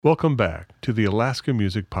Welcome back to the Alaska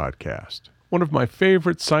Music Podcast. One of my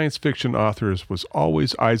favorite science fiction authors was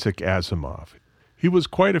always Isaac Asimov. He was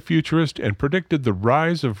quite a futurist and predicted the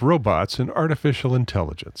rise of robots and artificial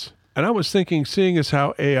intelligence. And I was thinking, seeing as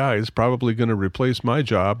how AI is probably going to replace my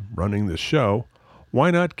job running this show, why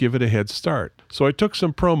not give it a head start? So I took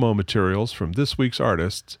some promo materials from this week's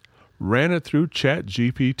artists, ran it through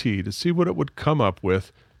ChatGPT to see what it would come up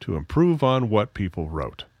with to improve on what people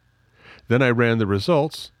wrote. Then I ran the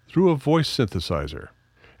results through a voice synthesizer.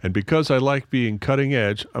 And because I like being cutting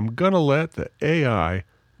edge, I'm going to let the AI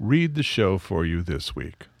read the show for you this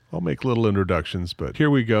week. I'll make little introductions, but here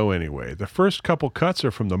we go anyway. The first couple cuts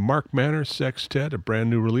are from the Mark Manners Sextet, a brand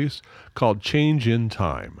new release called Change in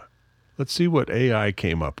Time. Let's see what AI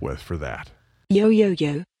came up with for that. Yo yo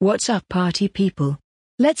yo, what's up party people?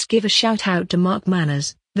 Let's give a shout out to Mark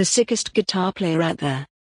Manners, the sickest guitar player out there.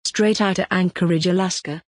 Straight out of Anchorage,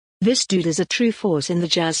 Alaska. This dude is a true force in the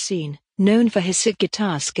jazz scene, known for his sick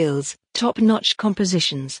guitar skills, top-notch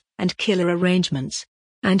compositions, and killer arrangements.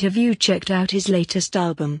 And have you checked out his latest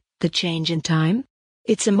album, The Change in Time?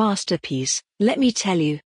 It's a masterpiece, let me tell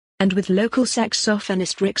you. And with local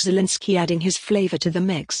saxophonist Rick Zielinski adding his flavor to the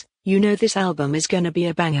mix, you know this album is gonna be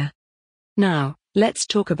a banger. Now, let's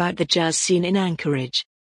talk about the jazz scene in Anchorage.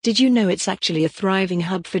 Did you know it's actually a thriving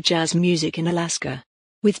hub for jazz music in Alaska?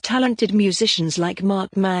 With talented musicians like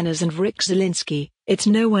Mark Manners and Rick Zielinski, it's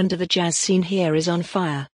no wonder the jazz scene here is on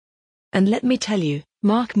fire. And let me tell you,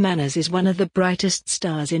 Mark Manners is one of the brightest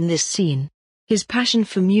stars in this scene. His passion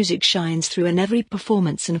for music shines through in every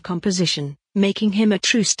performance and composition, making him a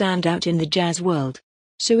true standout in the jazz world.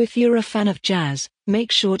 So if you're a fan of jazz,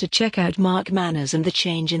 make sure to check out Mark Manners and The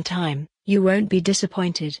Change in Time. You won't be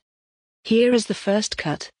disappointed. Here is the first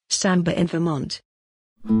cut, Samba in Vermont.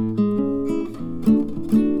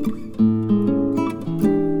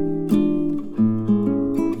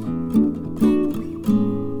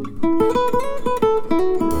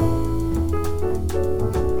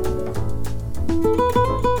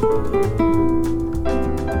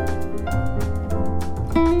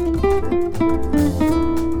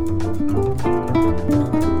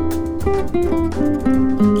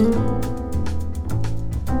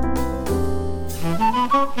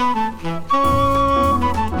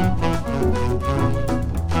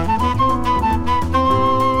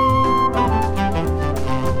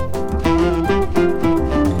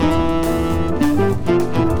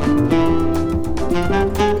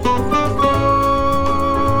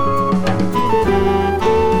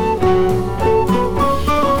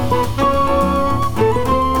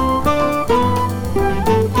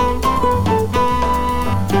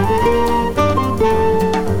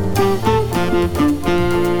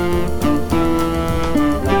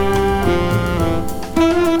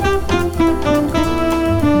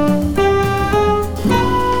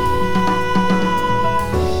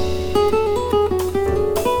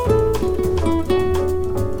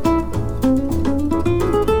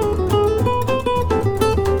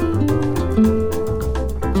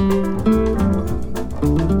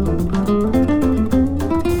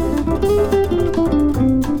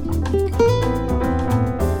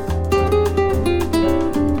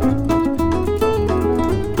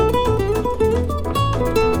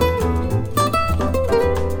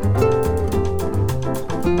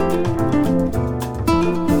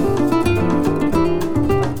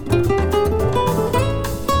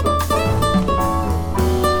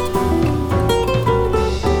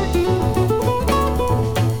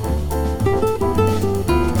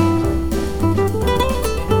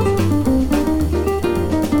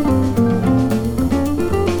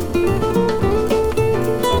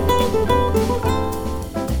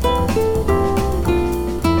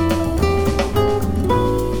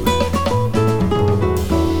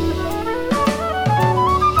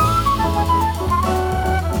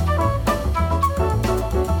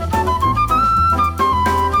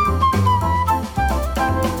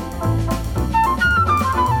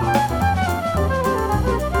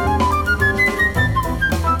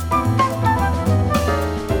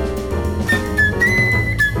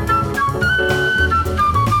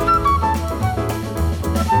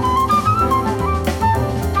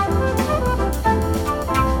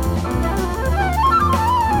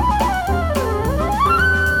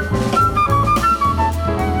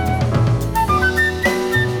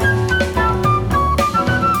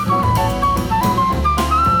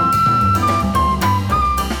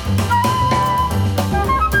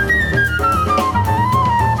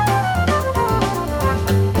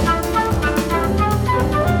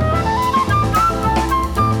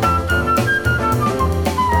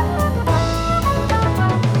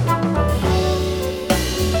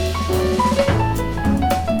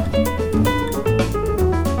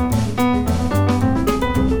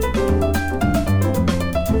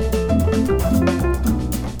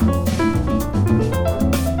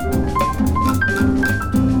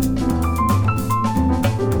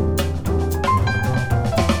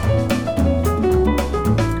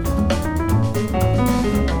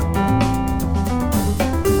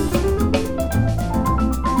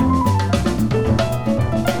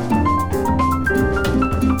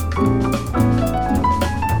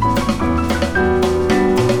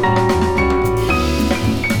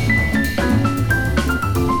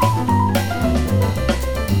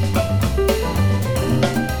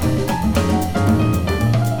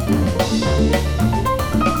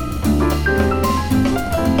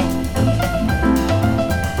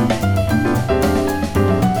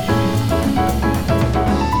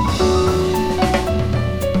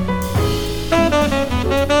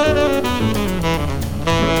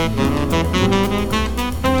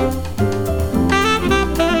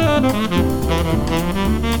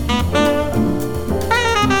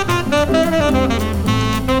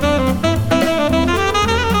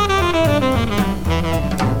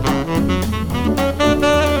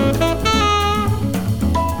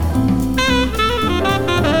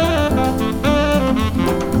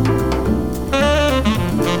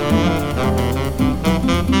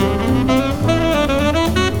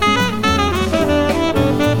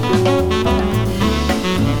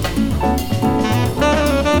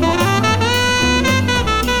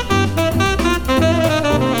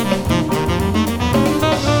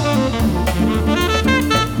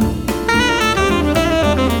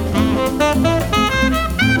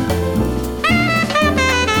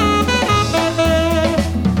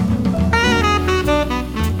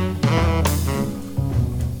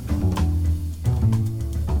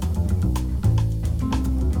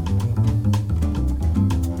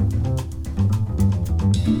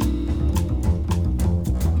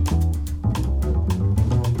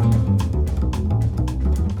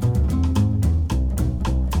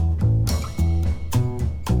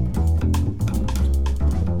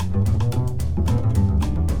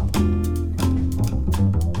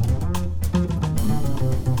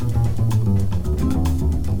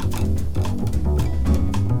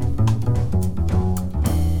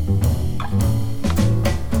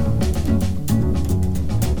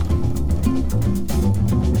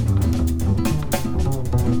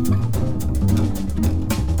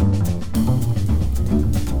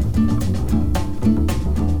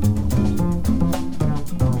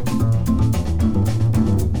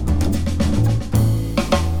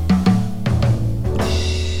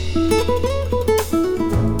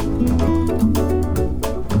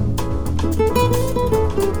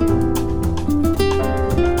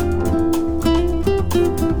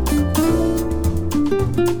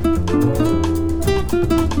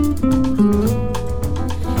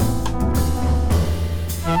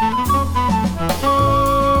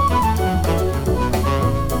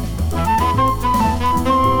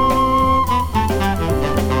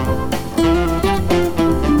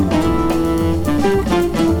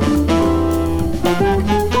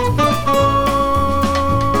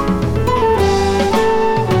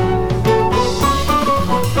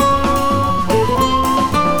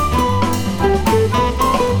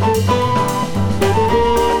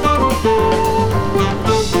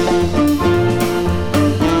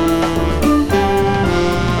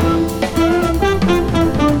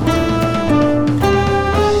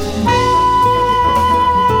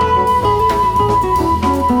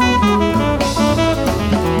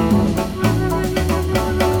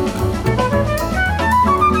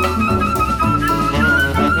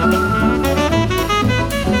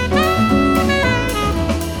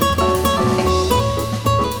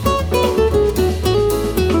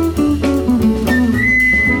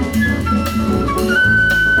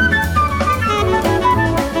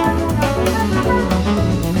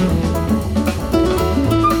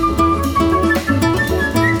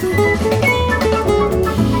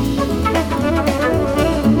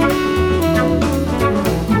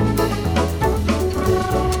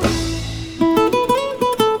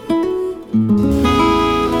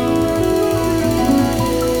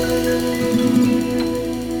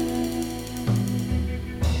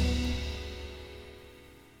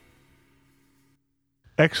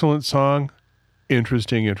 Excellent song,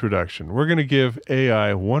 interesting introduction. We're going to give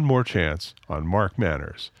AI one more chance on Mark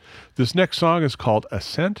Manners. This next song is called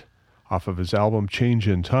Ascent, off of his album Change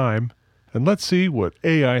in Time, and let's see what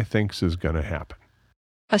AI thinks is going to happen.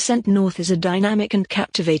 Ascent North is a dynamic and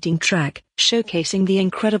captivating track, showcasing the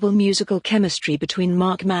incredible musical chemistry between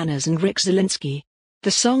Mark Manners and Rick Zielinski.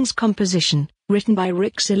 The song's composition, written by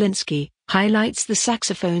Rick Zielinski, highlights the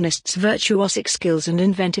saxophonist's virtuosic skills and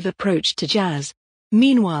inventive approach to jazz.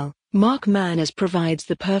 Meanwhile, Mark Manners provides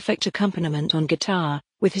the perfect accompaniment on guitar,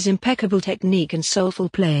 with his impeccable technique and soulful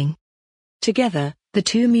playing. Together, the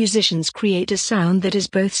two musicians create a sound that is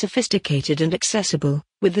both sophisticated and accessible,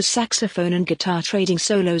 with the saxophone and guitar trading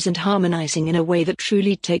solos and harmonizing in a way that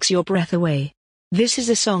truly takes your breath away. This is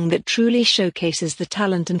a song that truly showcases the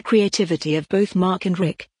talent and creativity of both Mark and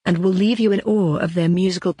Rick, and will leave you in awe of their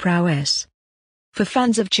musical prowess. For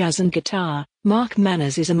fans of jazz and guitar, Mark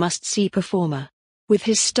Manners is a must-see performer. With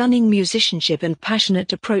his stunning musicianship and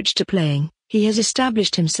passionate approach to playing, he has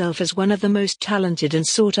established himself as one of the most talented and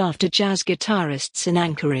sought-after jazz guitarists in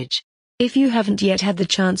Anchorage. If you haven't yet had the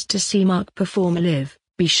chance to see Mark perform live,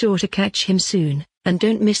 be sure to catch him soon, and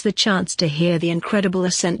don't miss the chance to hear the incredible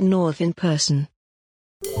Ascent North in person.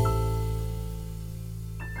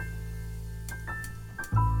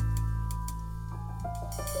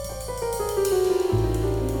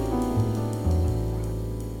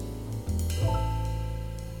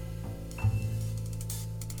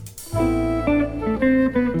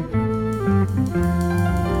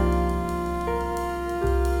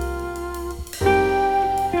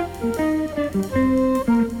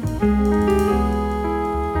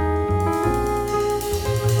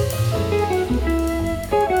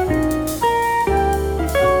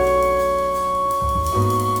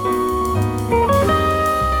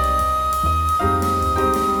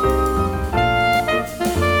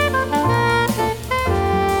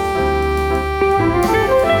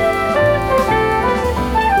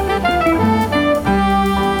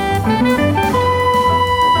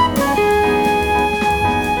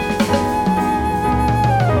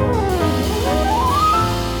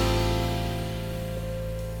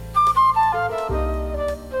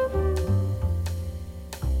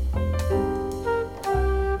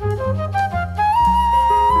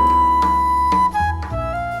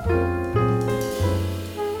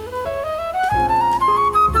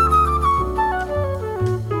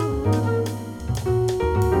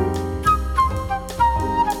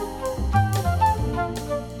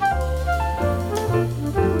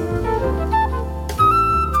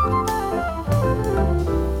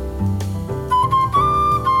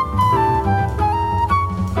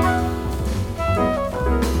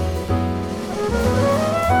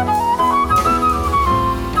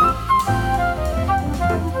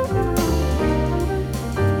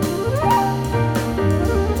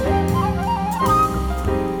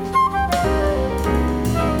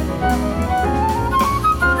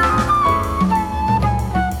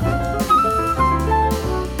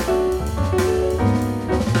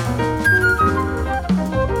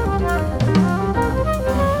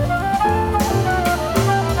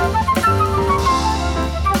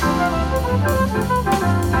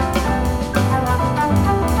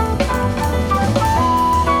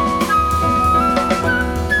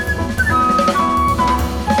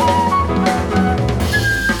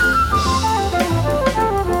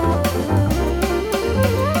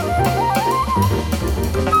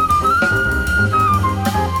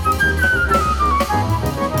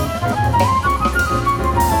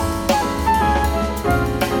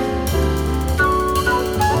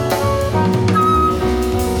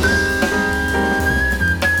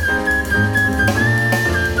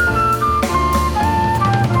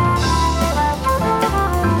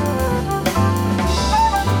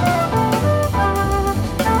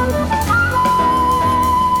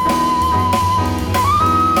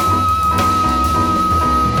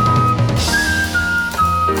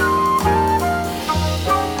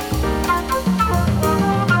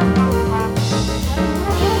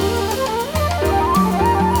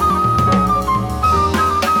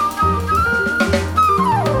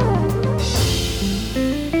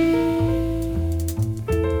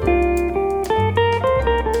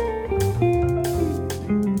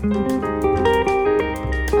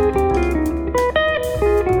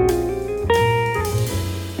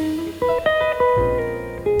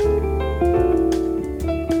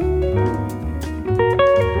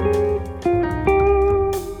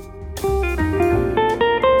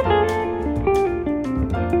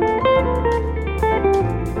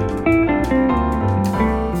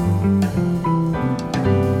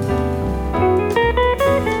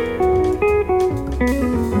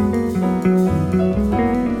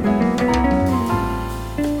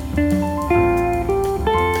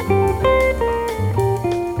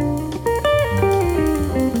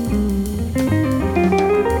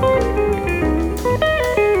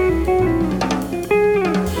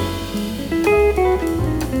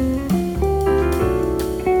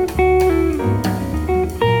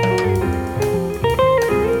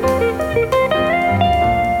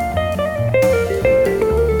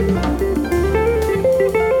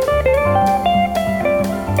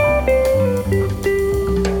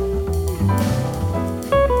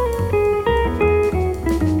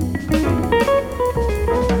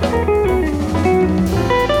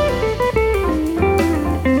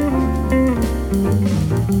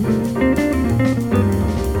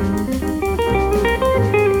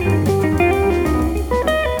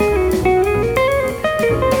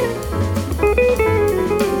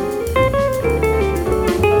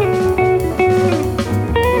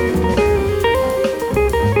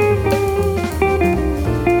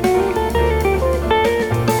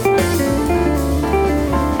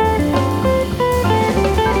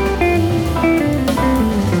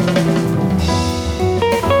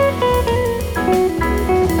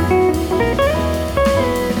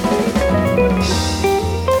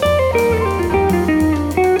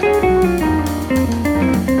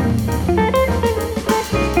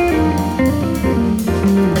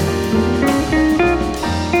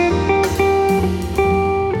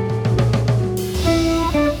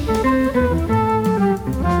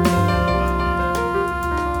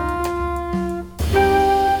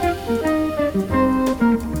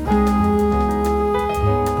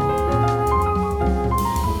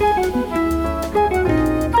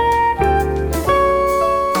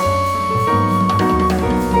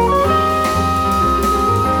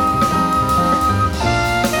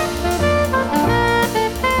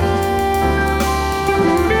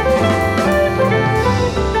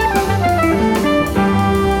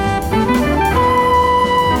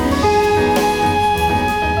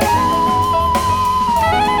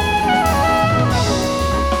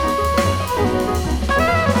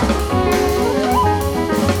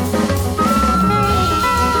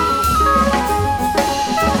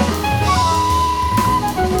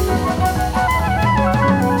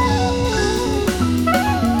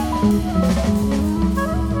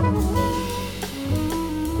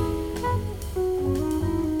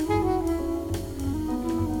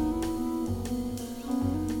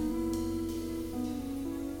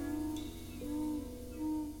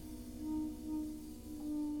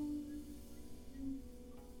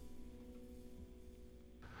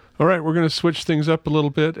 All right, we're going to switch things up a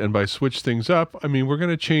little bit, and by switch things up, I mean we're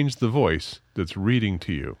going to change the voice that's reading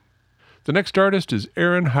to you. The next artist is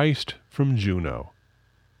Aaron Heist from Juneau.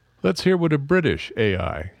 Let's hear what a British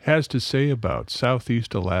AI has to say about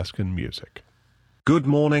Southeast Alaskan music. Good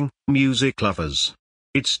morning, music lovers.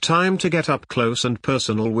 It's time to get up close and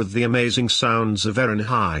personal with the amazing sounds of Aaron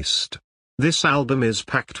Heist. This album is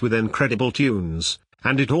packed with incredible tunes,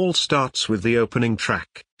 and it all starts with the opening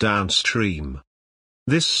track, Downstream.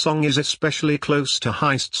 This song is especially close to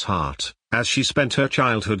Heist's heart, as she spent her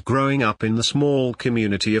childhood growing up in the small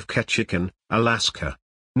community of Ketchikan, Alaska.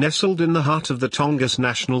 Nestled in the heart of the Tongass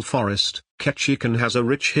National Forest, Ketchikan has a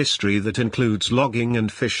rich history that includes logging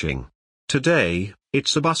and fishing. Today,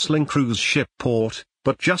 it's a bustling cruise ship port,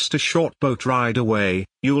 but just a short boat ride away,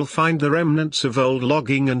 you'll find the remnants of old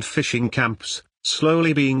logging and fishing camps,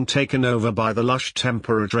 slowly being taken over by the lush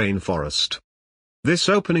temperate rainforest. This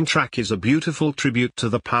opening track is a beautiful tribute to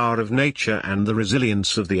the power of nature and the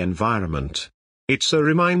resilience of the environment. It's a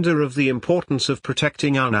reminder of the importance of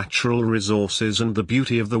protecting our natural resources and the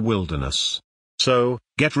beauty of the wilderness. So,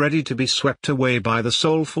 get ready to be swept away by the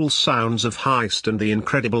soulful sounds of Heist and the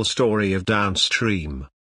incredible story of Downstream.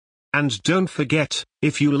 And don't forget,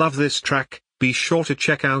 if you love this track, be sure to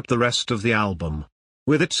check out the rest of the album.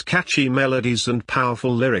 With its catchy melodies and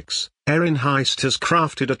powerful lyrics, Aaron Heist has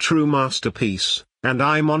crafted a true masterpiece, and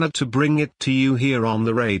I'm honored to bring it to you here on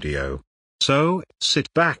the radio. So,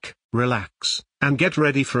 sit back, relax, and get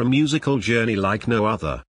ready for a musical journey like no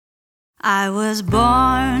other. I was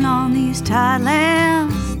born on these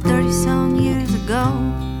tidelands 30-some years ago.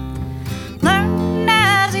 Learned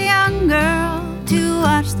as a young girl to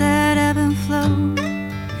watch that ebb and flow.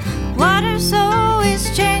 Water's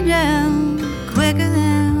always changing quicker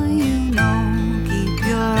than you know. Keep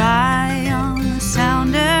your eye on the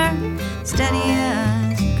sounder, steady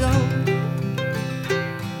as you go.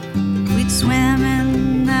 We'd swim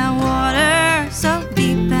in that water so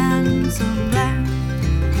deep and so black.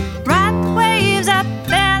 Ride the waves up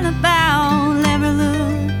and about, never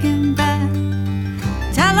looking back.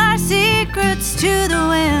 Tell our secrets to the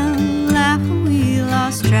wind, laugh when we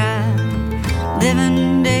lost track.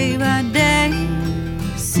 Living day by day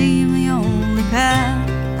seemed the only path.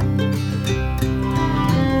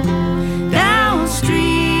 Downstream,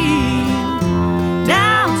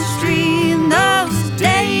 those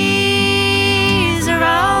days are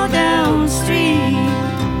all downstream.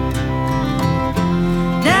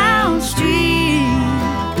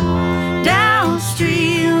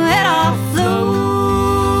 Downstream, it all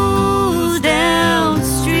flows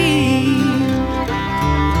downstream.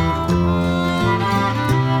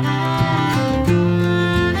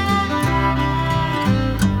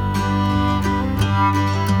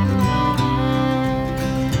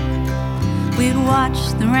 We'd watch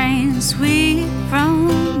the rain sweep from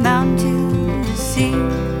the mountain to the sea.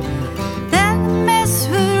 Then the mist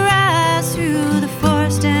would rise through the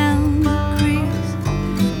forest and the creeks.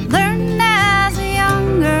 Learn as a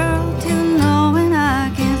young girl to know when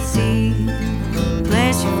I can't see.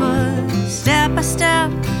 Place your foot step by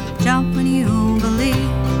step, jump when you believe.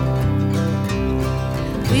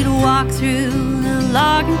 We'd walk through the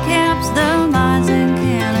logging camps, the mines and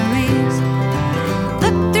canneries.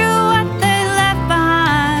 Look through what they left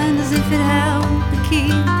behind as if it held the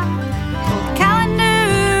key. Old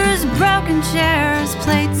calendars, broken chairs,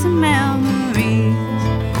 plates and memories.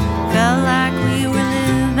 Felt like we were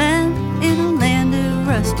living in a land of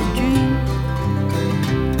rusted dreams.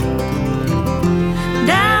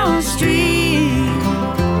 Downstream,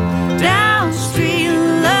 those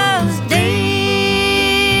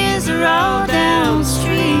days are all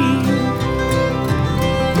downstream.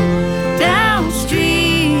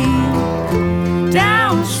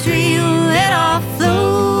 Downstream, it all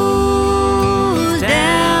flows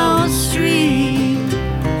downstream.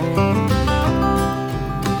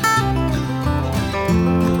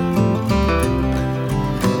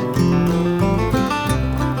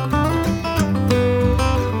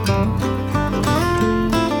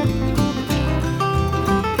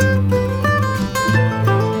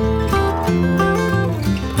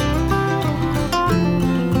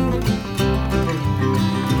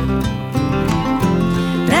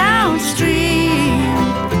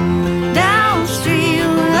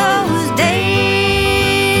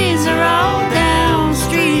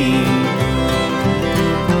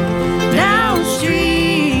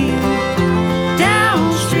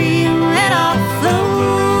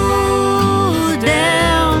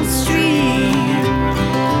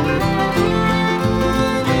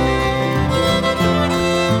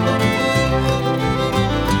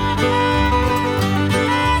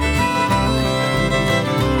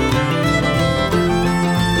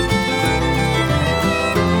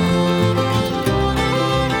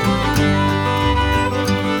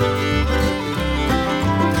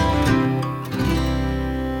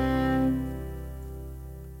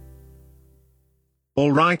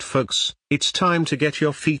 Alright folks, it's time to get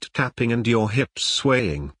your feet tapping and your hips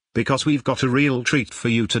swaying, because we've got a real treat for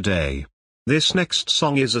you today. This next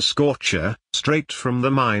song is a scorcher, straight from the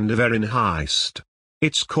mind of Erin Heist.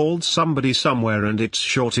 It's called Somebody Somewhere and it's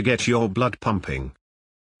sure to get your blood pumping.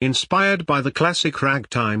 Inspired by the classic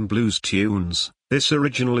ragtime blues tunes, this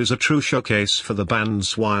original is a true showcase for the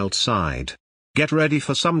band's wild side. Get ready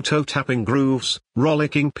for some toe-tapping grooves,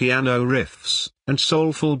 rollicking piano riffs, and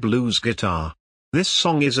soulful blues guitar. This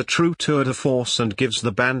song is a true tour de force and gives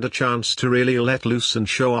the band a chance to really let loose and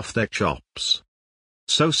show off their chops.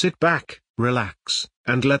 So sit back, relax,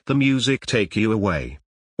 and let the music take you away.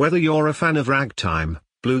 Whether you're a fan of ragtime,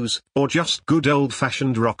 blues, or just good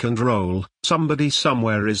old-fashioned rock and roll, Somebody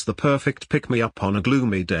Somewhere is the perfect pick-me-up on a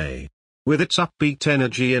gloomy day. With its upbeat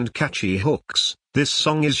energy and catchy hooks, this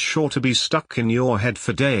song is sure to be stuck in your head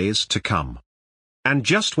for days to come. And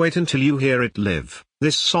just wait until you hear it live.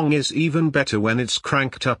 This song is even better when it's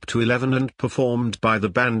cranked up to 11 and performed by the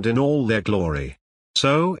band in all their glory.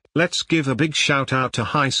 So, let's give a big shout out to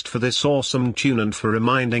Heist for this awesome tune and for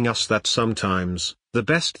reminding us that sometimes, the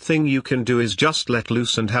best thing you can do is just let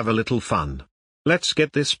loose and have a little fun. Let's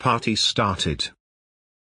get this party started.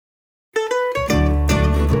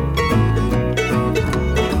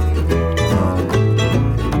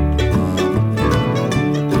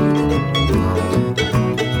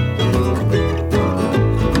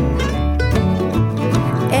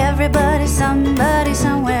 Everybody, somebody,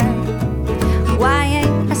 somewhere. Why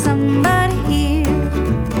ain't there somebody here?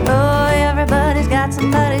 Oh, everybody's got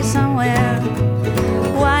somebody somewhere.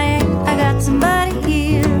 Why ain't I got somebody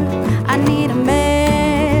here? I need a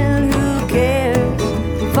man who cares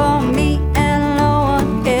for me and no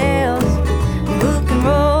one else. Who can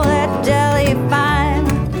roll that jelly fine?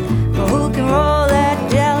 Who can roll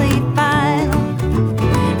that jelly fine?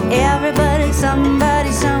 Everybody,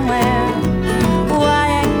 somebody, somewhere. Why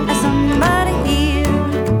ain't there somebody here?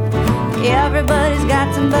 Everybody's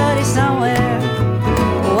got somebody somewhere.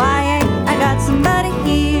 Why ain't I got somebody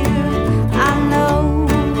here? I know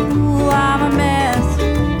I'm a mess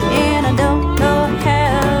and I don't know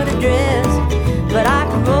how to dress, but I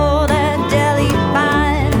can roll that jelly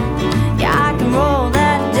fine. Yeah, I can roll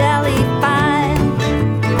that jelly fine.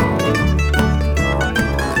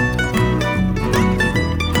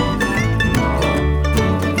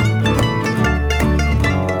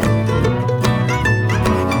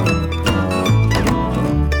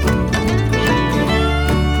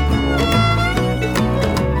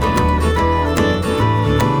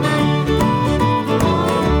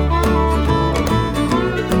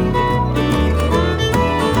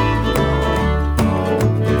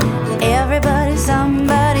 Everybody,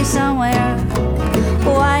 somebody, somewhere.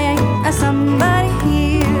 Why ain't there somebody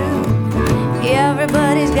here?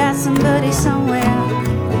 Everybody's got somebody somewhere.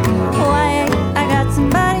 Why ain't I got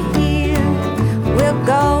somebody here? We'll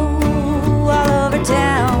go all over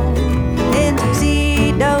town in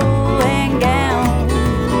tuxedo and gown.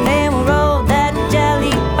 Then we'll roll that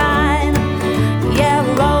jelly fine. Yeah,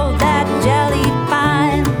 we'll roll that jelly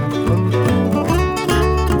fine.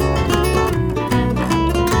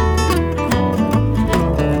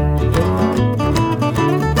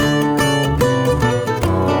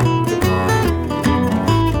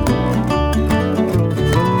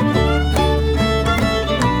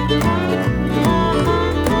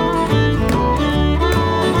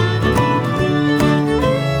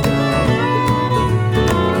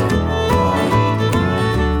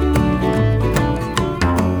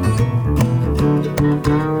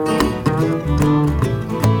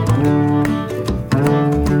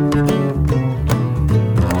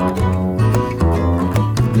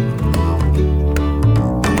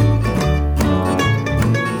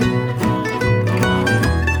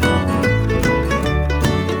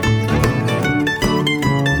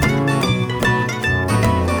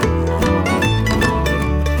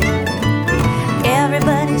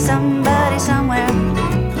 Everybody, somebody, somewhere.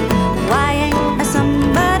 Why ain't there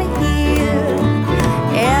somebody here?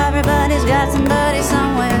 Everybody's got somebody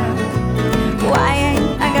somewhere. Why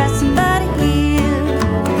ain't I got somebody here?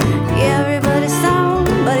 Everybody's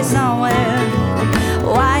somebody somewhere.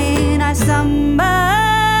 Why ain't I somebody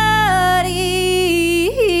here?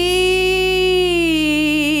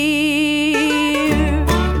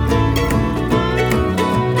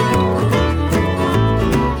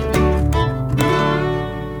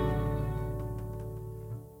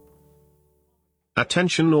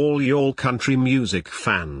 Attention all y'all country music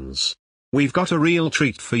fans. We've got a real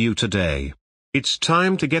treat for you today. It's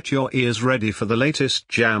time to get your ears ready for the latest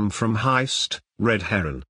jam from Heist, Red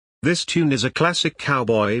Heron. This tune is a classic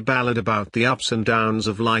cowboy ballad about the ups and downs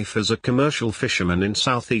of life as a commercial fisherman in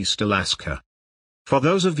southeast Alaska. For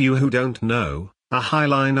those of you who don't know, a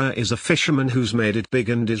highliner is a fisherman who's made it big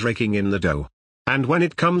and is raking in the dough. And when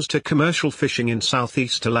it comes to commercial fishing in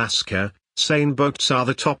Southeast Alaska, seine boats are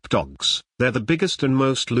the top dogs. They're the biggest and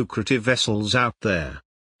most lucrative vessels out there.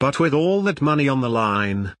 But with all that money on the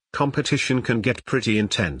line, competition can get pretty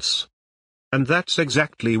intense. And that's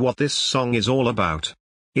exactly what this song is all about.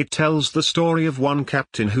 It tells the story of one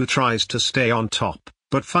captain who tries to stay on top,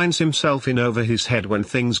 but finds himself in over his head when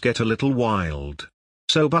things get a little wild.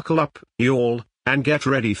 So buckle up, y'all, and get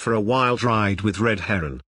ready for a wild ride with Red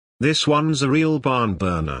Heron. This one's a real barn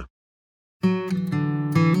burner.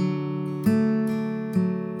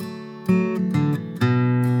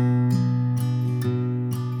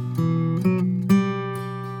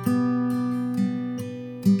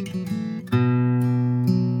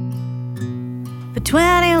 For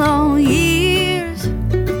 20 long years,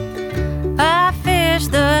 I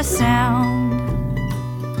fished the Sound.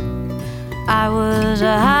 I was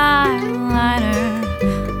a highliner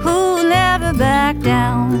who never backed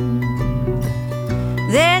down.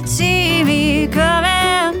 They'd see me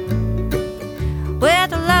coming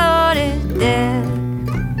with a loaded deck.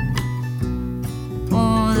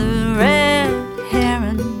 Oh, the red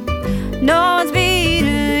heron, no one's beat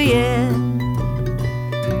her yet.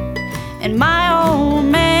 And my old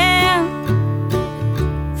man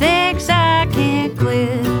thinks I can't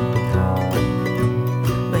quit,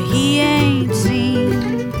 but he ain't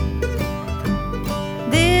seen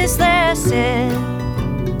this last set.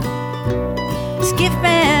 Skiff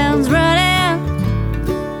man's running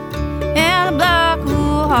in a black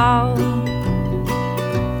hole,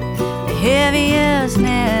 the heaviest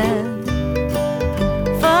net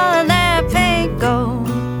full of that pink gold.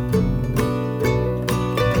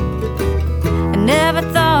 Never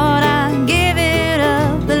thought I'd give it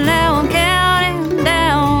up, but now I'm counting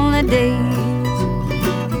down the days.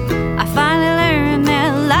 I finally learned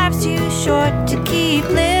that life's too short to keep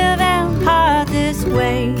living hard this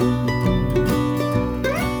way.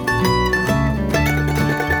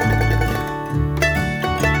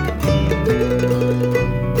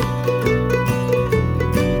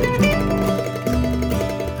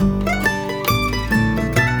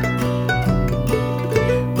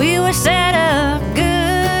 We were set up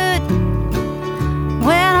good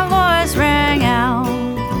when a voice rang out.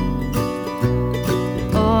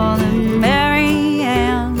 Oh, the Mary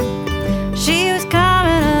Ann, she was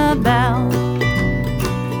coming about.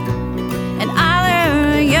 And I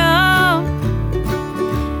learned young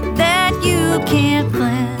that you can't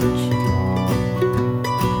flinch,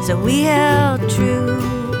 so we held true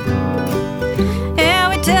and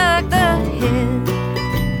we took the hit.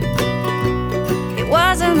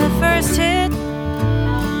 Wasn't the first hit,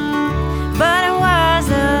 but it was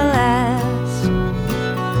the last.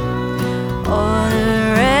 Oh,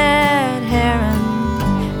 the red heron,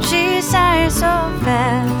 she sang so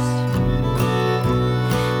fast,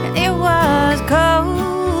 and it was cold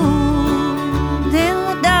in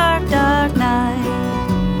the dark, dark night.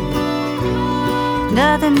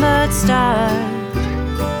 Nothing but stars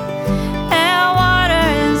and water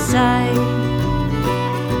in sight.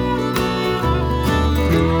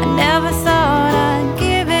 Never thought I'd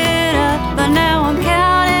give it up, but now I'm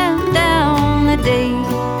counting down the days.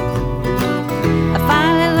 I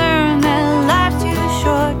finally learned that life's too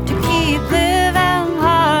short to keep living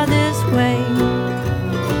hard this way.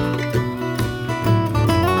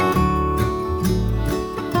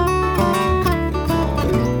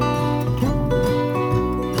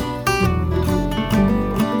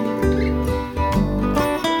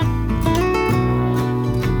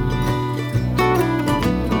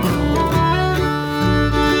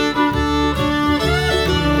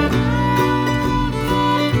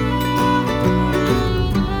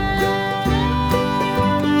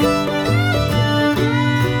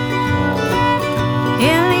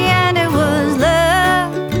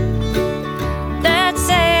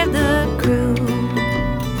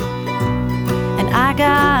 I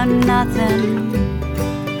got nothing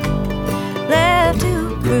left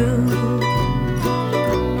to prove.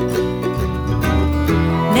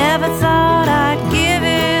 Never thought I'd give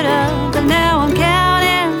it up, but now I'm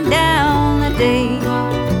counting down the days.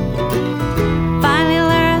 Finally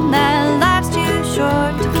learned that life's too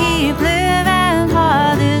short to keep living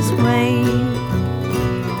hard this way.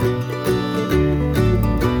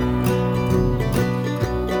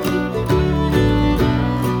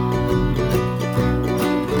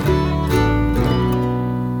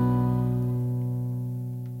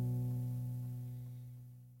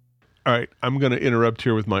 All right, I'm going to interrupt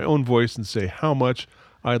here with my own voice and say how much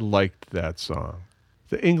I liked that song.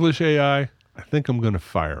 The English AI, I think I'm going to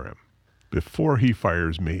fire him before he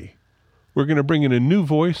fires me. we're going to bring in a new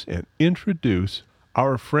voice and introduce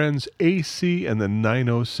our friends AC and the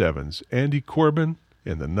 907s, Andy Corbin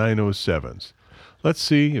and the 907s. Let's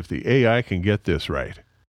see if the AI can get this right.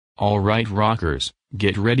 All right, rockers,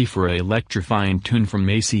 get ready for a electrifying tune from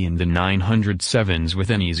AC and the 907s with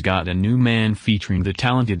And He's Got a New Man featuring the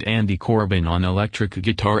talented Andy Corbin on electric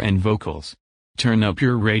guitar and vocals. Turn up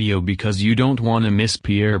your radio because you don't want to miss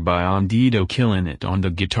Pierre Biondito killing it on the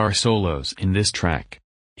guitar solos in this track.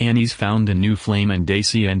 Annie's found a new flame and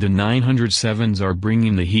AC and the 907s are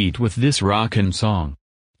bringing the heat with this rockin' song.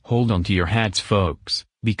 Hold on to your hats, folks,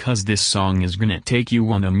 because this song is gonna take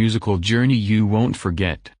you on a musical journey you won't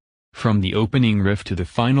forget. From the opening riff to the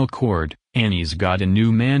final chord, Annie's Got a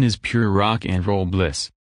New Man is pure rock and roll bliss.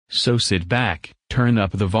 So sit back, turn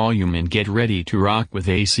up the volume and get ready to rock with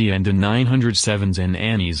AC and the 907s and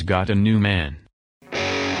Annie's Got a New Man.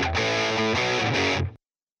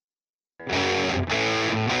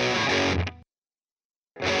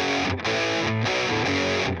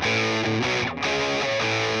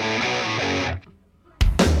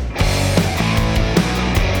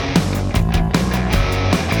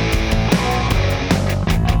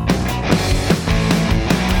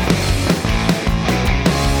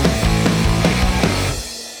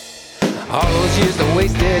 All those years of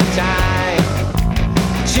wasted time.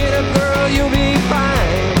 Chin up, girl, you'll be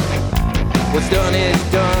fine. What's done is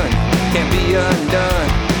done, can't be undone.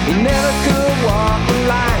 You never could walk the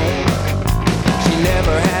line. She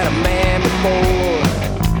never had a man before.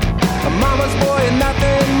 A mama's boy and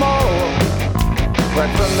nothing more.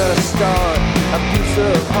 Right from the start, a piece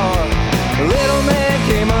of heart. The little man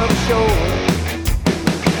came up short.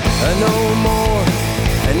 No more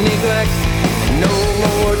neglect. No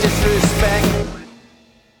more disrespect.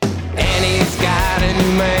 And he's got a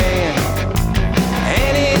new man.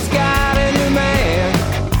 And he's got a new man.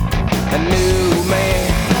 A new man,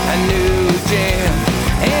 a new jam.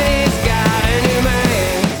 And he's got a new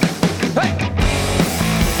man. Hey!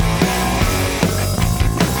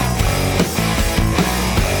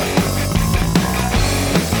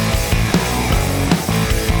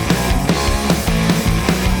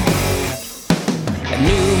 A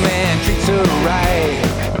new man treats her right.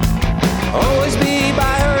 Always be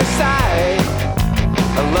by her side.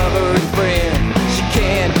 A lover and friend she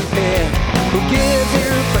can't depend. Who gives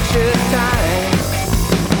her precious time?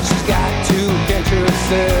 She's got to pinch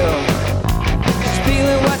herself. She's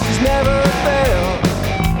feeling what she's never felt.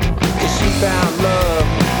 'Cause she found love,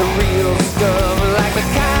 the real stuff, like the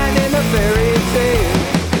kind in the fairy tale.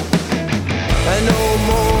 No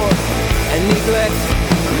more neglect,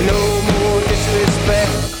 no more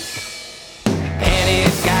disrespect. And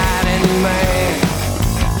he's got a new man.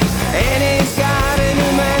 And he's got a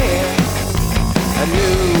new man. A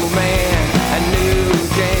new man, a new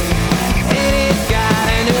jam. And he's got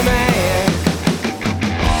a new man.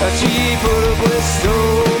 She put up with so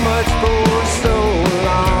much for so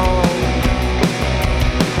long.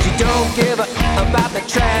 She don't give a about the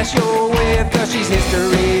trash you're with, 'cause she's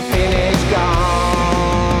history, finished,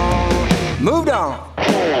 gone. Moved on.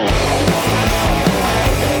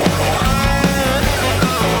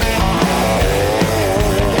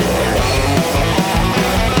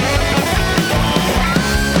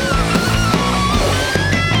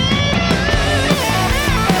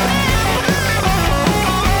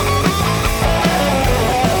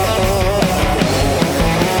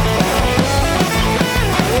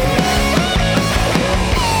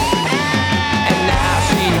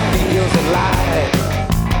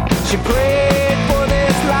 She prayed for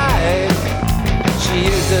this life. She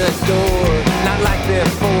is adored, not like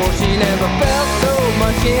before. She never felt so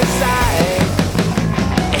much inside.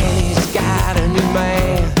 And he's got a new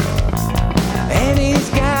man. And he's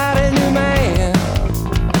got a new man.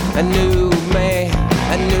 A new man,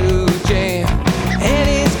 a new jam. And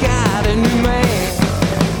he's got a new man.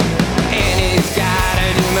 And he's got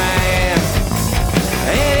a new man.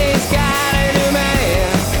 And he's got a new man.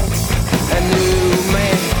 A new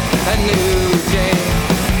man. A new jam.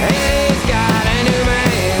 And he's got a new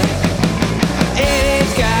man. And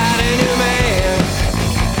he's got a new man.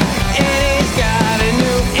 And he's got a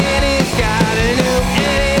new. And he's got a new.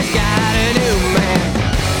 And he's got a new man.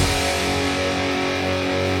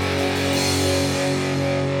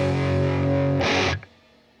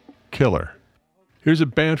 Killer. Here's a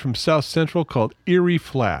band from South Central called Erie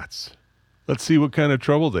Flats. Let's see what kind of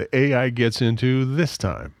trouble the AI gets into this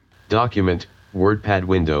time. Document, WordPad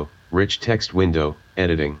window, rich text window,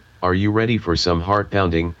 editing. Are you ready for some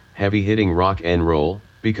heart-pounding, heavy-hitting rock and roll?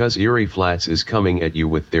 Because Erie Flats is coming at you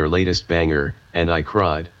with their latest banger, And I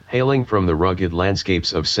Cried. Hailing from the rugged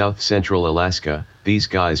landscapes of south-central Alaska, these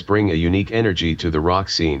guys bring a unique energy to the rock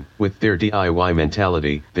scene. With their DIY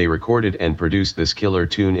mentality, they recorded and produced this killer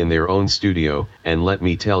tune in their own studio, and let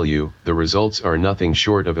me tell you, the results are nothing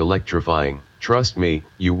short of electrifying. Trust me,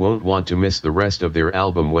 you won't want to miss the rest of their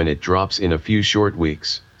album when it drops in a few short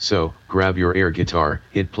weeks. So, grab your air guitar,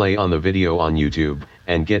 hit play on the video on YouTube,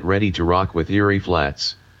 and get ready to rock with Eerie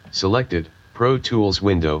Flats. Selected, Pro Tools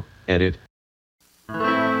window, edit.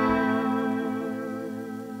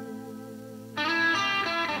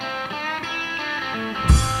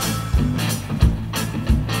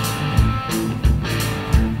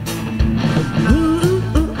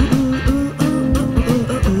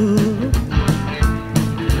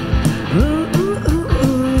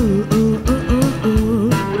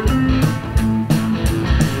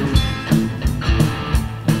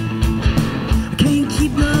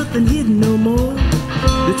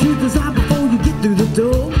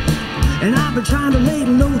 Trying to lay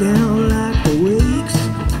the low down like for weeks.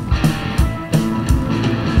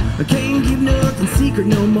 I can't keep nothing secret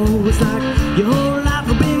no more. It's like your whole life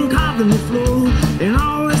I've been carving the floor, and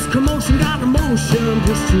all this commotion got emotion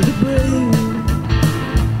pushed to the brain.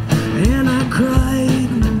 And I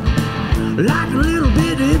cried like a little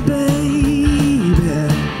bitty baby,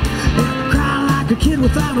 and I cried like a kid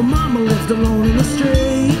without a mama left alone in the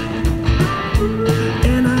street.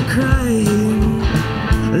 And I cried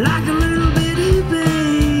like a little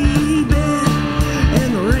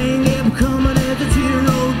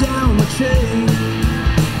chain.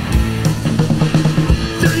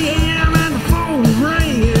 3 a.m. and the phone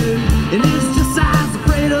ringing, and it's just eyes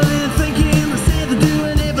afraid of it, thinking they say they're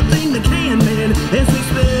doing everything they can, man, as we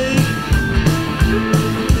speak.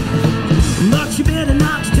 But you better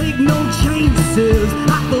not take no chances.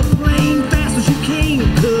 Hop the plane fast as you can,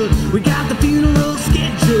 'cause we got the funeral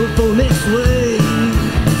scheduled for next week.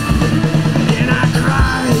 And I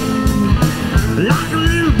cried like a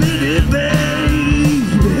little bitty baby.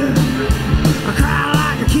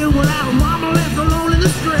 Without a mama left alone in the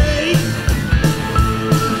street.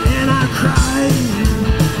 And I cried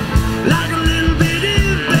like a little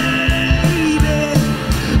bitty baby,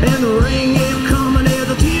 and the rain kept coming as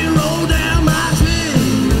a tear rolled down my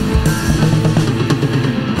cheek.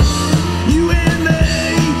 You and me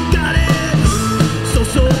got it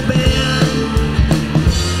so bad.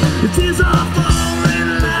 The tears are falling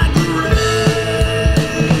like the rain.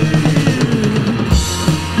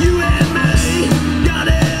 You and me got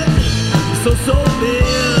it so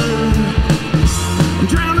bad, I'm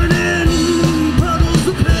drowning in puddles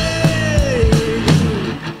of pain.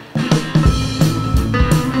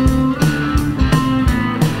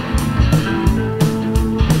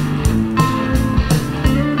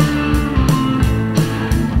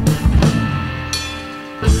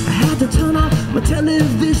 I had to turn off my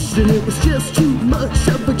television, it was just too much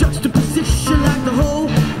of a juxtaposition, like the whole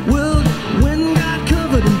world when got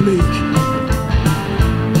covered in bleak.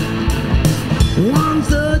 One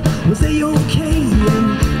third was they okay,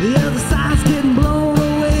 and the other side's getting blown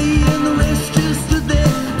away, and the rest just stood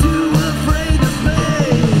there too afraid to say.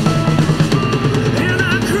 And I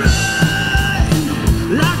cried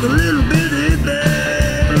like a little bitty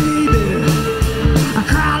baby. I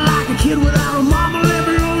cried like a kid without a mama left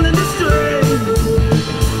alone in the street.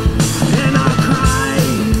 And I cried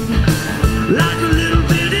like a little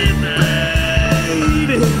bitty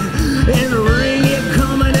baby, and the rain kept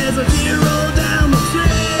coming as a tear rolled down my cheek.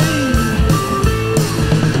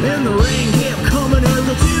 And the rain kept coming as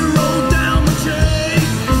a tear rolled down my cheek.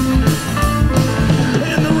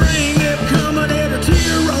 And the rain kept coming as a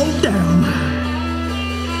tear rolled down.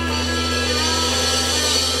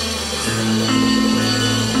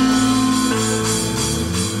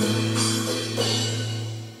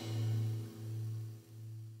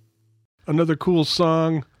 Another cool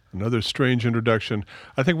song, another strange introduction.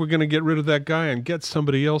 I think we're going to get rid of that guy and get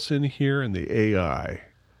somebody else in here in the AI.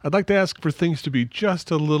 I'd like to ask for things to be just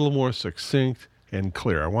a little more succinct and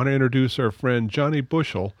clear. I want to introduce our friend Johnny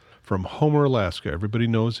Bushell from Homer, Alaska. Everybody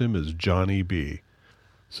knows him as Johnny B.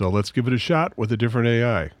 So let's give it a shot with a different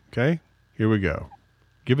AI, okay? Here we go.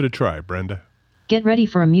 Give it a try, Brenda. Get ready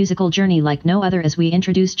for a musical journey like no other as we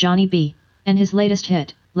introduce Johnny B. and his latest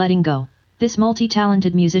hit, Letting Go. This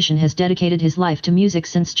multi-talented musician has dedicated his life to music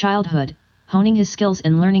since childhood, honing his skills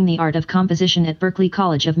and learning the art of composition at Berklee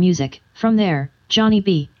College of Music. From there, Johnny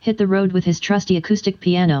B. hit the road with his trusty acoustic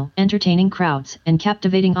piano, entertaining crowds and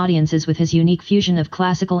captivating audiences with his unique fusion of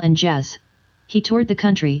classical and jazz. He toured the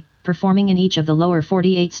country, performing in each of the lower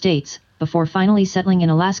 48 states, before finally settling in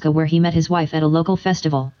Alaska where he met his wife at a local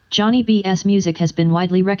festival. Johnny B.'s music has been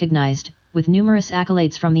widely recognized, with numerous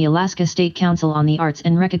accolades from the Alaska State Council on the Arts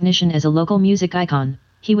and recognition as a local music icon.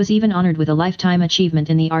 He was even honored with a Lifetime Achievement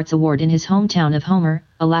in the Arts Award in his hometown of Homer,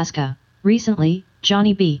 Alaska. Recently,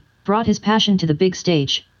 Johnny B. brought his passion to the big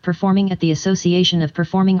stage, performing at the Association of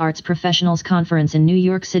Performing Arts Professionals Conference in New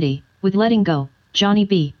York City. With Letting Go, Johnny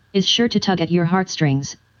B. is sure to tug at your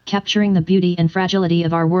heartstrings, capturing the beauty and fragility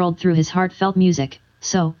of our world through his heartfelt music.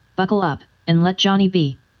 So, buckle up, and let Johnny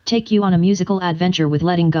B. take you on a musical adventure with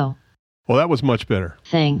Letting Go. Well, that was much better.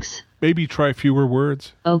 Thanks. Maybe try fewer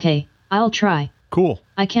words? Okay, I'll try. Cool.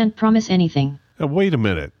 I can't promise anything. Now, wait a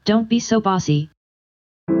minute. Don't be so bossy.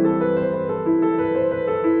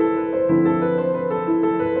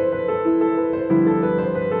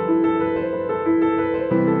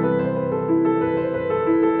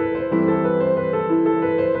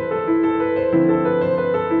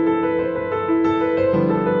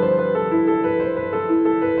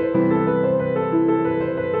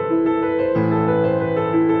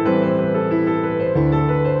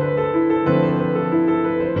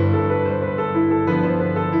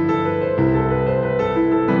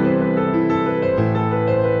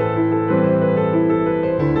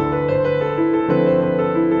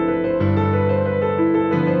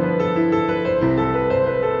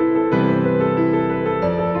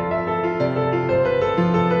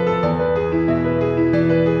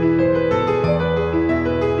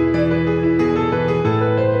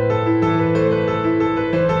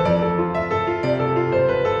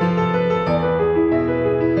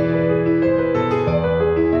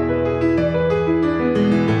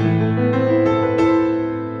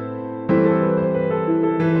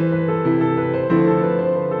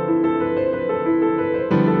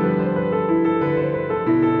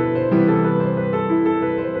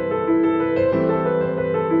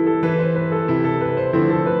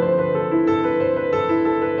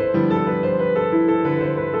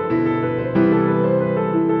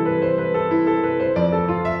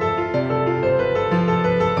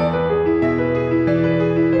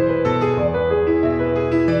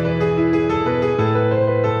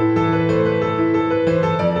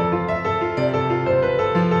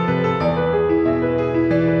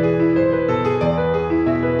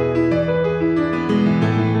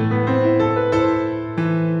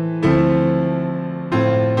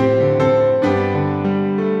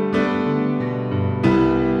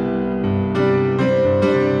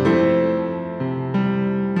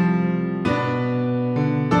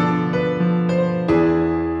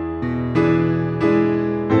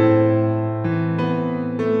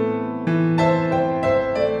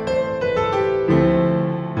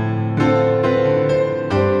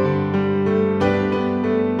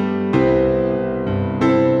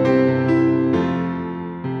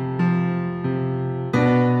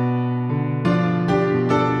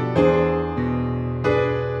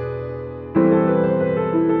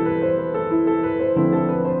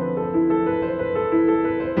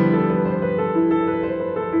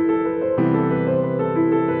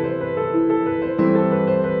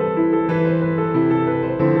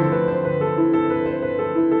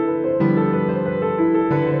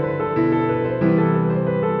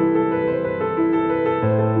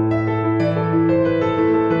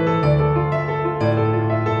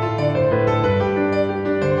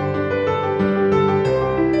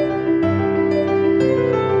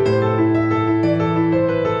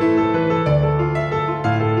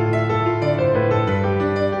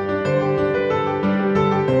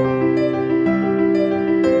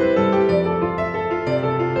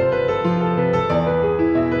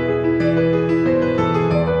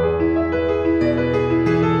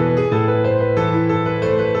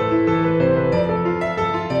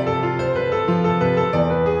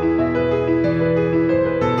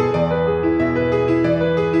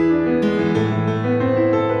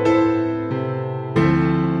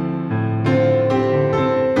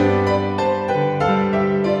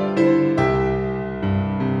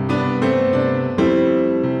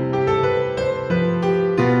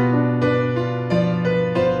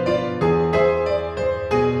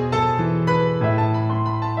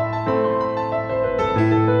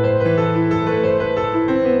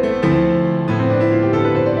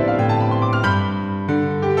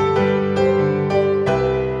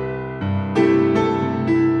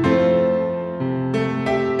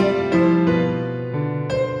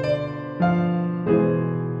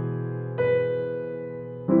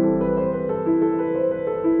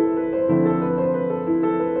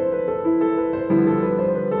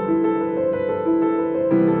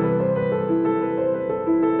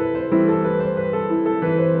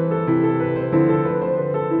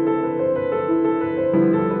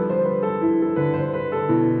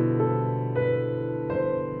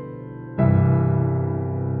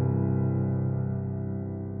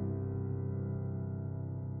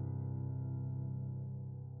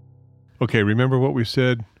 Okay, remember what we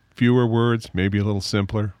said? Fewer words, maybe a little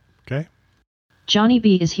simpler. Okay? Johnny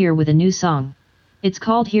B is here with a new song. It's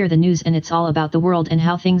called Hear the News and it's all about the world and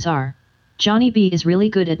how things are. Johnny B is really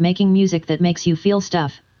good at making music that makes you feel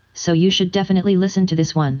stuff, so you should definitely listen to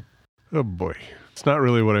this one. Oh boy. It's not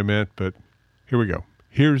really what I meant, but here we go.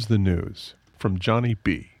 Here's the news from Johnny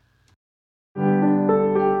B.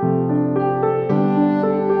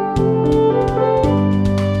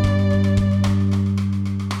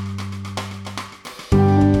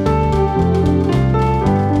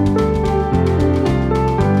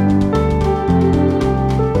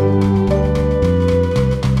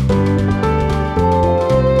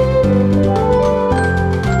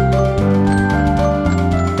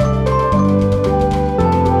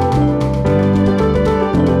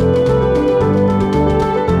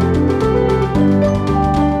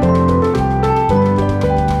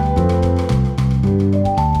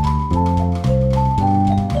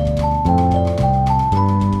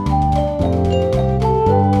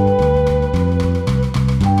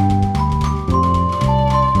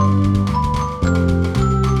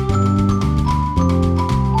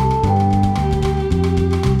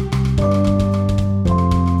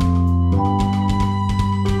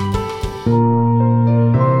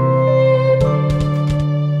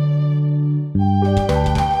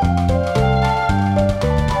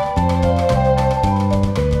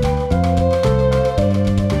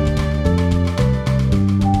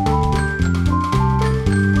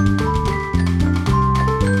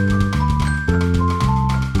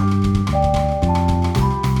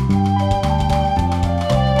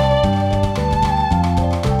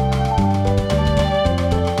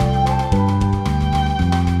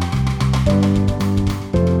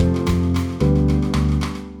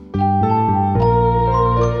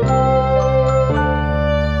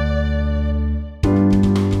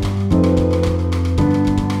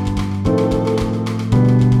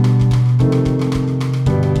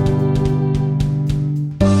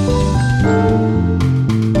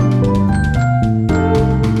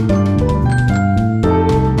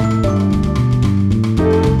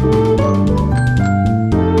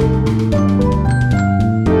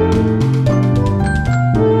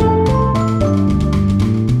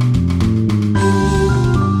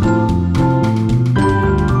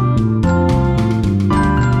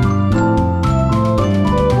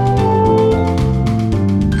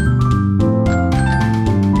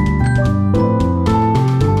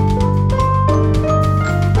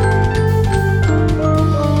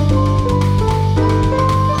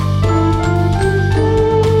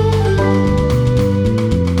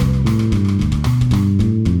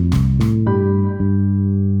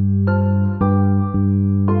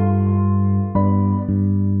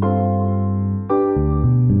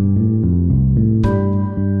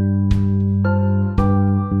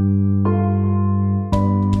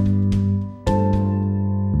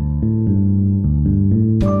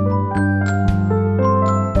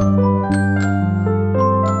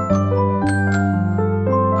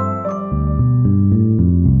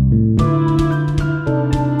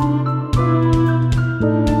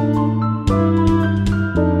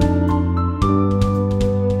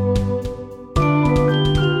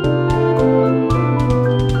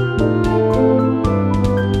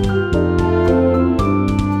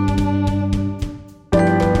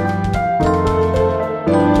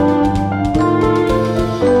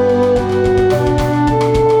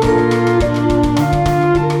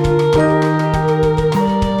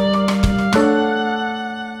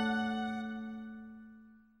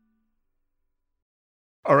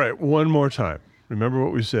 All right, one more time. Remember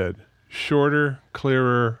what we said. Shorter,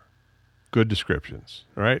 clearer, good descriptions.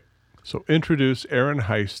 All right? So introduce Aaron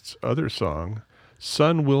Heist's other song,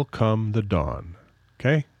 Sun Will Come the Dawn.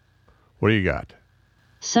 Okay? What do you got?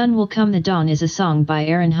 Sun Will Come the Dawn is a song by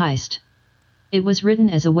Aaron Heist. It was written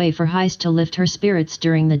as a way for Heist to lift her spirits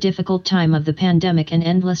during the difficult time of the pandemic and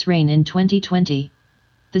endless rain in 2020.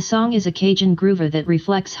 The song is a Cajun groover that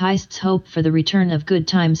reflects Heist's hope for the return of good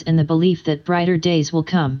times and the belief that brighter days will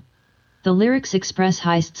come. The lyrics express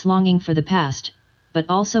Heist's longing for the past, but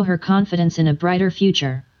also her confidence in a brighter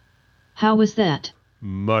future. How was that?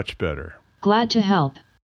 Much better. Glad to help.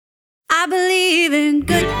 I believe in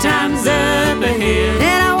good times up ahead,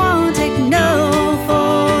 and I won't take no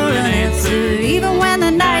for an answer. Even when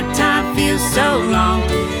the nighttime feels so long,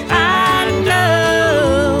 I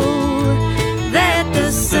know that the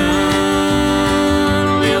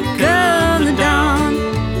sun will come the dawn.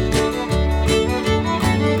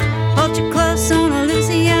 Hold you close on a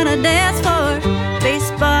Louisiana dance floor,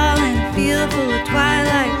 baseball in a field full of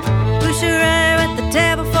twilight. Push your air at the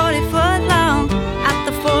table 40 foot long, at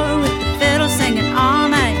the floor with the fiddle singing all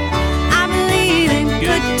night. I'm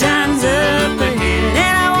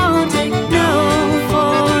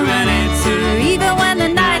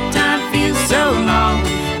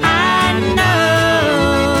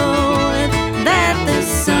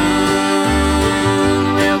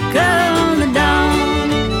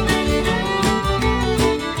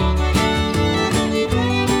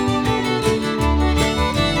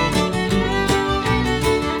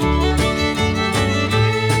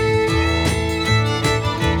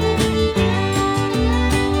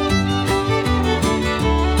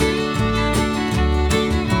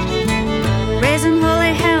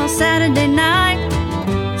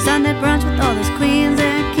brunch with all those queens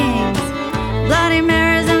and kings. Bloody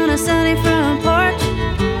Marys on a sunny front porch.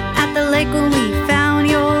 At the lake when we found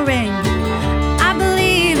your ring. I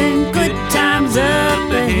believe in good times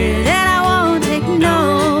up ahead, and I won't take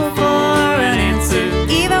no for an answer.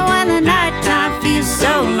 Even when the nighttime feels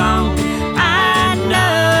so long, I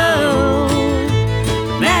know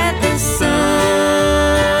that the sun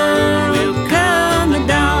will come at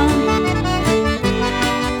dawn.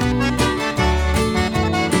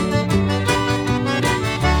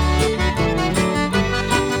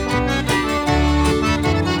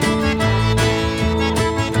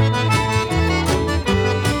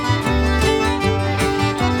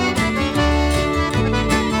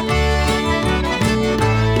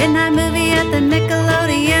 Midnight movie at the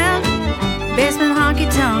Nickelodeon. Basement honky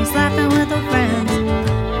tonks laughing with old friends.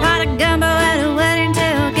 Pot of gumbo at a wedding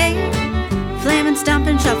tailgate. Flaming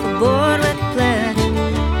stomping shuffleboard with a pledge.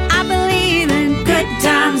 I believe in good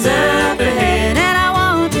times up ahead, and I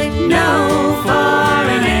won't take no for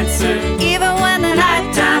an answer. Even when the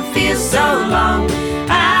nighttime feels so long,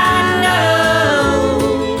 I know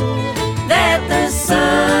that the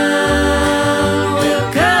sun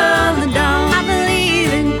will come the dawn. I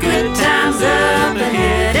believe in good times up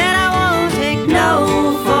ahead, and I won't take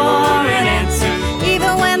no for an answer.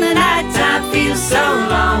 Even when the nighttime feels so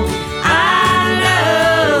long, I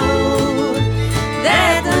know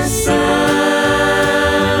that the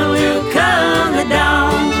sun will come the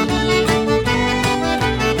dawn.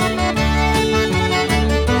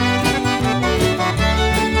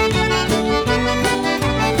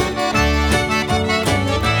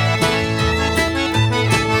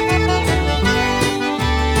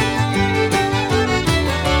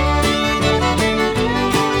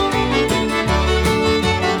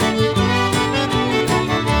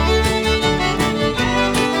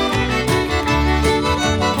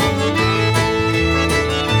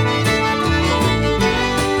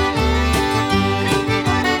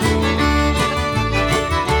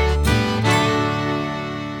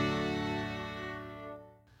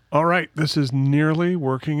 All right, this is nearly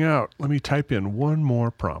working out. Let me type in one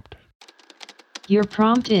more prompt. Your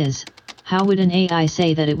prompt is, how would an AI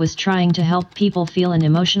say that it was trying to help people feel an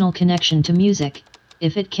emotional connection to music,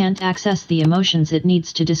 if it can't access the emotions it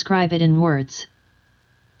needs to describe it in words?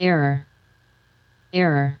 Error.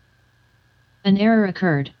 Error. An error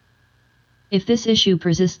occurred. If this issue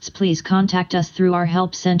persists, please contact us through our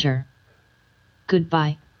help center.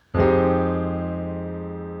 Goodbye.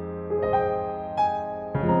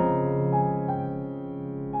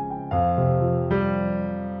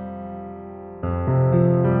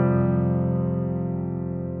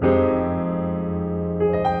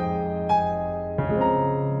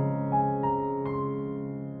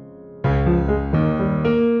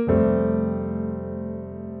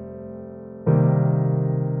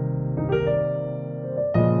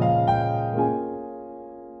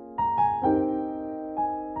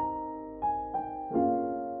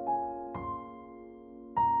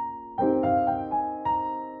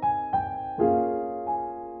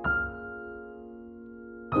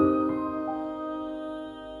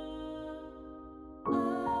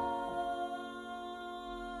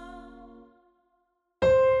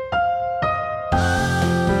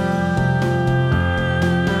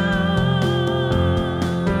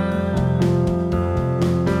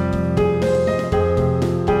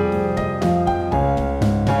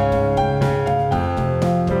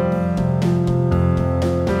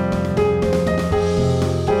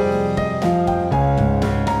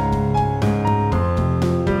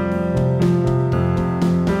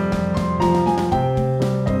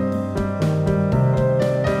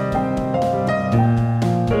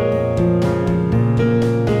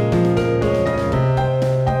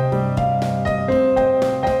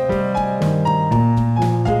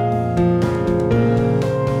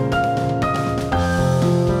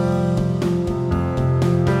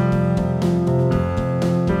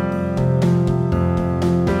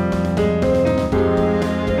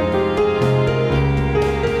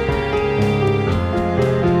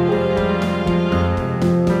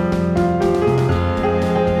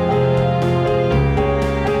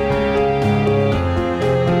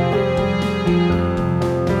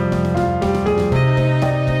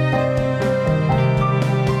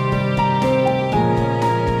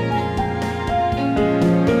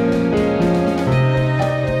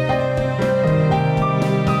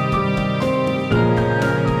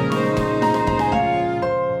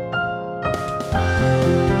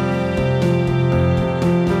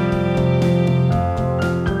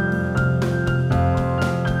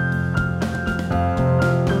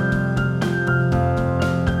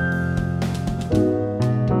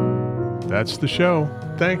 That's the show.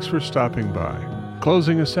 thanks for stopping by.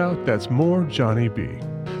 Closing us out, that's more Johnny B.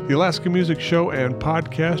 The Alaska Music Show and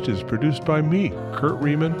podcast is produced by me, Kurt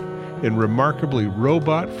Riemann, in remarkably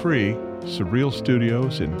robot-free Surreal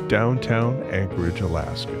Studios in downtown Anchorage,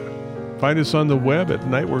 Alaska. Find us on the web at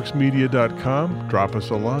nightworksmedia.com. Drop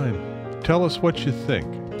us a line. Tell us what you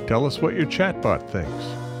think. Tell us what your chatbot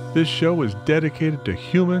thinks. This show is dedicated to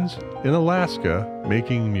humans in Alaska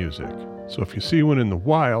making music. So if you see one in the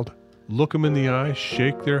wild, look them in the eye,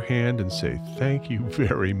 shake their hand, and say thank you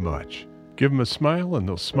very much. Give them a smile and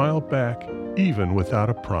they'll smile back, even without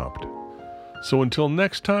a prompt. So until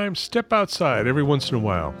next time, step outside every once in a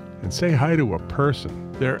while and say hi to a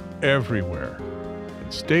person. They're everywhere.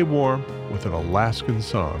 And stay warm with an Alaskan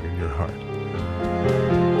song in your heart.